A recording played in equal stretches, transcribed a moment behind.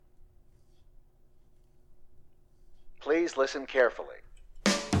Please listen carefully.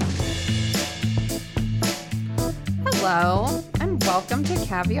 Hello, and welcome to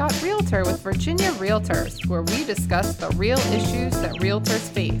Caveat Realtor with Virginia Realtors, where we discuss the real issues that realtors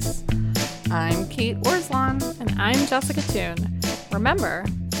face. I'm Kate Orslan. And I'm Jessica Toon. Remember,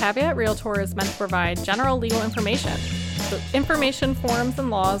 Caveat Realtor is meant to provide general legal information. The information, forms, and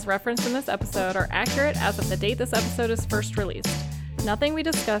laws referenced in this episode are accurate as of the date this episode is first released. Nothing we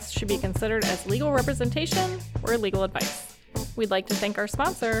discuss should be considered as legal representation or legal advice. We'd like to thank our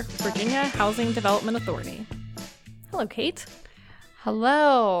sponsor, Virginia Housing Development Authority. Hello, Kate.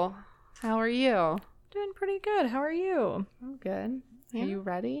 Hello. How are you? Doing pretty good. How are you? I'm good. Yeah. Are you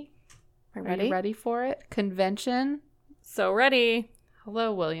ready? Are Are you ready for it? Convention. So ready.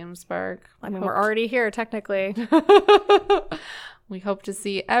 Hello, Williamsburg. I mean, we're already here, technically. We hope to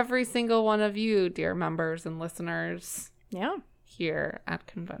see every single one of you, dear members and listeners, Yeah. here at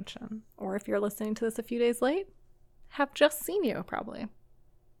convention. Or if you're listening to this a few days late, have just seen you, probably. It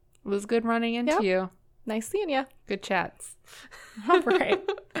was good running into Yep. you. Nice seeing you. Good chats. All right.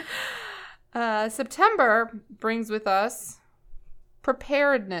 September brings with us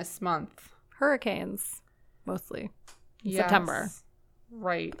Preparedness Month. Hurricanes, mostly. In Yes. September.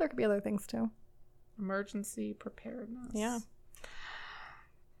 Right. But there could be other things, too. Emergency preparedness. Yeah.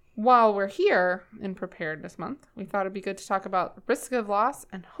 While we're here in Preparedness Month, we thought it'd be good to talk about risk of loss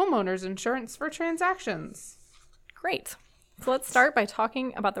and homeowners insurance for transactions. Great. So let's start by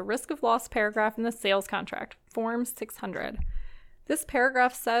talking about the risk of loss paragraph in the sales contract, Form 600. This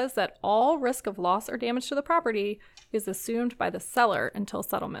paragraph says that all risk of loss or damage to the property is assumed by the seller until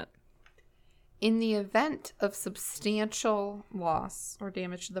settlement. In the event of substantial loss or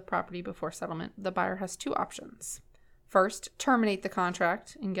damage to the property before settlement, the buyer has two options. First, terminate the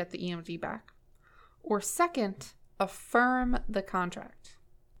contract and get the EMD back. Or second, affirm the contract.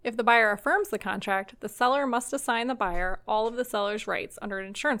 If the buyer affirms the contract, the seller must assign the buyer all of the seller's rights under an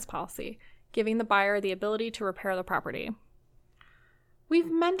insurance policy, giving the buyer the ability to repair the property.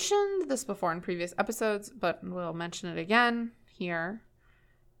 We've mentioned this before in previous episodes, but we'll mention it again here.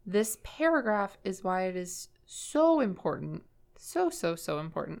 This paragraph is why it is so important, so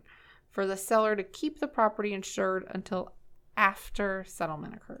important, for the seller to keep the property insured until after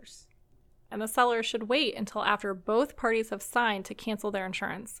settlement occurs. And the seller should wait until after both parties have signed to cancel their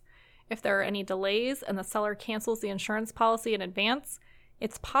insurance. If there are any delays and the seller cancels the insurance policy in advance,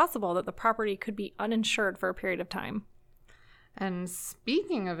 it's possible that the property could be uninsured for a period of time. And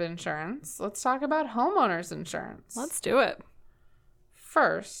speaking of insurance, let's talk about homeowners insurance. Let's do it.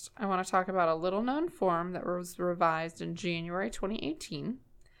 First, I want to talk about a little-known form that was revised in January 2018,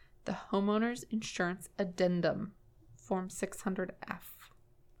 the Homeowners Insurance Addendum, Form 600F.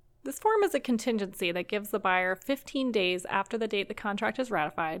 This form is a contingency that gives the buyer 15 days after the date the contract is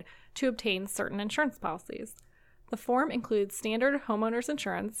ratified to obtain certain insurance policies. The form includes standard homeowners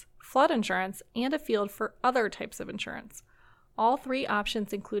insurance, flood insurance, and a field for other types of insurance. All three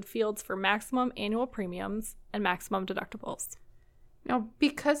options include fields for maximum annual premiums and maximum deductibles. Now,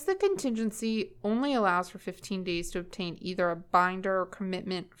 because the contingency only allows for 15 days to obtain either a binder or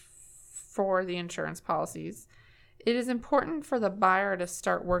commitment for the insurance policies, it is important for the buyer to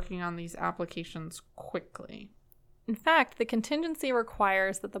start working on these applications quickly. In fact, the contingency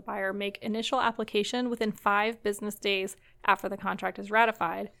requires that the buyer make initial application within 5 business days after the contract is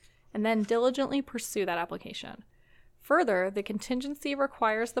ratified, and then diligently pursue that application. Further, the contingency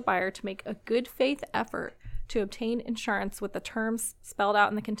requires the buyer to make a good faith effort to obtain insurance with the terms spelled out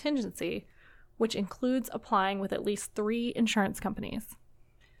in the contingency, which includes applying with at least 3 insurance companies.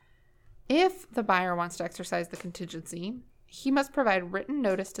 If the buyer wants to exercise the contingency, he must provide written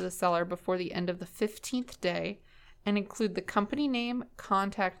notice to the seller before the end of the 15th day and include the company name,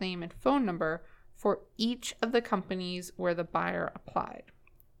 contact name, and phone number for each of the companies where the buyer applied.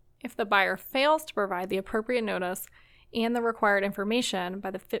 If the buyer fails to provide the appropriate notice and the required information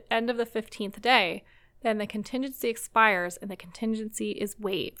by the end of the 15th day, then the contingency expires and the contingency is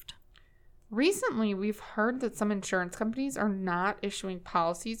waived. Recently, we've heard that some insurance companies are not issuing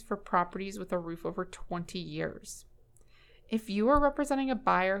policies for properties with a roof over 20 years. If you are representing a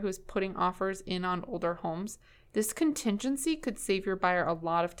buyer who is putting offers in on older homes, this contingency could save your buyer a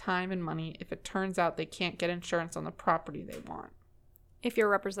lot of time and money if it turns out they can't get insurance on the property they want. If you're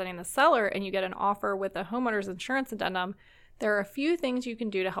representing the seller and you get an offer with a homeowner's insurance addendum, there are a few things you can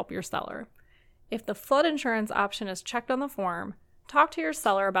do to help your seller. If the flood insurance option is checked on the form, talk to your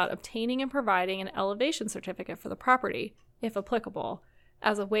seller about obtaining and providing an elevation certificate for the property, if applicable,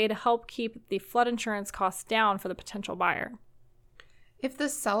 as a way to help keep the flood insurance costs down for the potential buyer. If the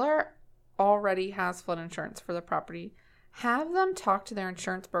seller already has flood insurance for the property, have them talk to their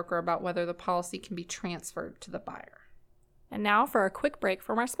insurance broker about whether the policy can be transferred to the buyer. And now for a quick break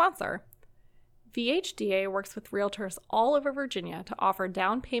from our sponsor. VHDA works with realtors all over Virginia to offer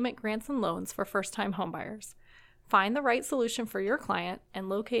down payment grants and loans for first-time homebuyers. Find the right solution for your client and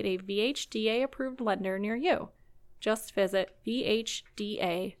locate a VHDA-approved lender near you. Just visit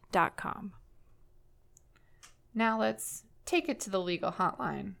VHDA.com. Now let's take it to the legal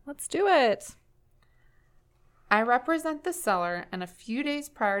hotline. Let's do it. I represent the seller, and a few days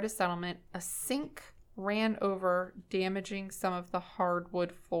prior to settlement, a sink ran over, damaging some of the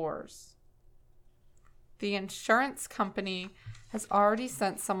hardwood floors. The insurance company has already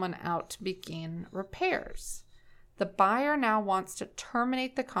sent someone out to begin repairs. The buyer now wants to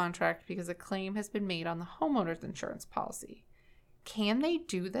terminate the contract because a claim has been made on the homeowner's insurance policy. Can they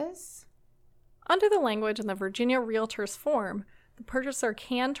do this? Under the language in the Virginia Realtors form, the purchaser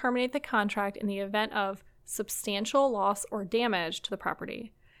can terminate the contract in the event of substantial loss or damage to the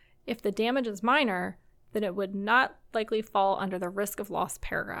property. If the damage is minor, then it would not likely fall under the risk of loss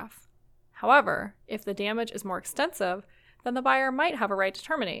paragraph. However, if the damage is more extensive, then the buyer might have a right to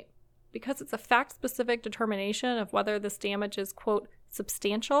terminate. Because it's a fact-specific determination of whether this damage is, quote,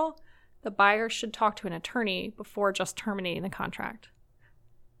 substantial, the buyer should talk to an attorney before just terminating the contract.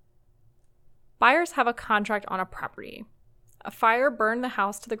 Buyers have a contract on a property. A fire burned the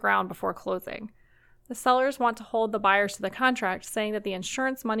house to the ground before closing. The sellers want to hold the buyers to the contract, saying that the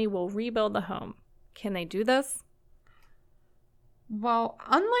insurance money will rebuild the home. Can they do this? Well,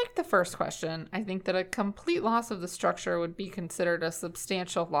 unlike the first question, I think that a complete loss of the structure would be considered a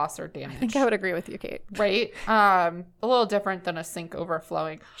substantial loss or damage. I think I would agree with you, Kate. Right? A little different than a sink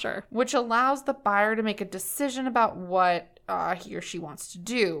overflowing. Sure. Which allows the buyer to make a decision about what he or she wants to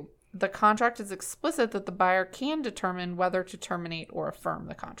do. The contract is explicit that the buyer can determine whether to terminate or affirm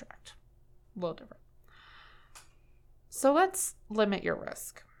the contract. A little different. So let's limit your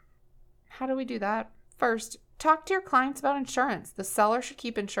risk. How do we do that? First, talk to your clients about insurance. The seller should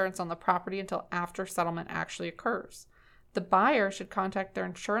keep insurance on the property until after settlement actually occurs. The buyer should contact their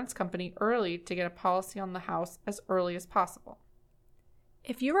insurance company early to get a policy on the house as early as possible.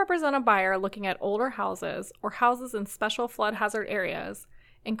 If you represent a buyer looking at older houses or houses in special flood hazard areas,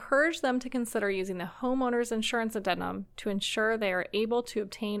 encourage them to consider using the homeowner's insurance addendum to ensure they are able to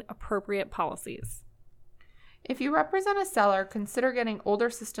obtain appropriate policies. If you represent a seller, consider getting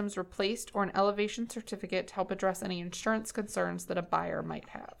older systems replaced or an elevation certificate to help address any insurance concerns that a buyer might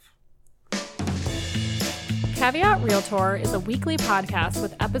have. Caveat Realtor is a weekly podcast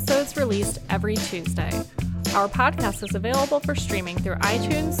with episodes released every Tuesday. Our podcast is available for streaming through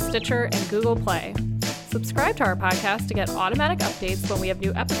iTunes, Stitcher, and Google Play. Subscribe to our podcast to get automatic updates when we have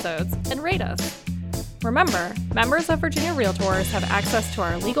new episodes, and rate us. Remember, members of Virginia Realtors have access to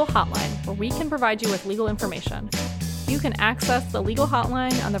our legal hotline where we can provide you with legal information. You can access the legal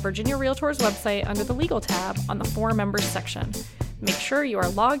hotline on the Virginia Realtors website under the Legal tab on the For Members section. Make sure you are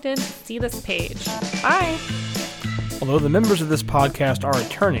logged in to see this page. Bye! Although the members of this podcast are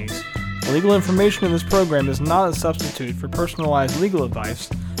attorneys, the legal information in this program is not a substitute for personalized legal advice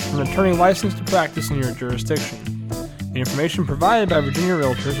from an attorney licensed to practice in your jurisdiction. The information provided by Virginia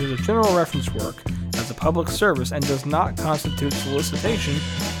Realtors is a general reference work as a public service and does not constitute solicitation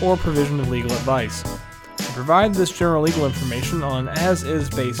or provision of legal advice. We provide this general legal information on an as-is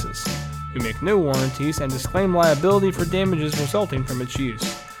basis. We make no warranties and disclaim liability for damages resulting from its use.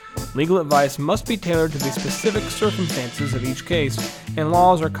 Legal advice must be tailored to the specific circumstances of each case, and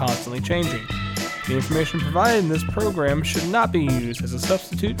laws are constantly changing. The information provided in this program should not be used as a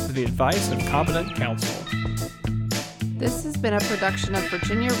substitute for the advice of competent counsel. This has been a production of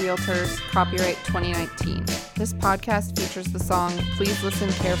Virginia Realtors, copyright 2019. This podcast features the song Please Listen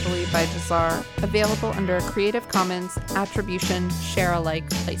Carefully by Jazar, available under a Creative Commons Attribution Share Alike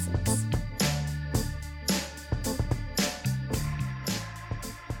license.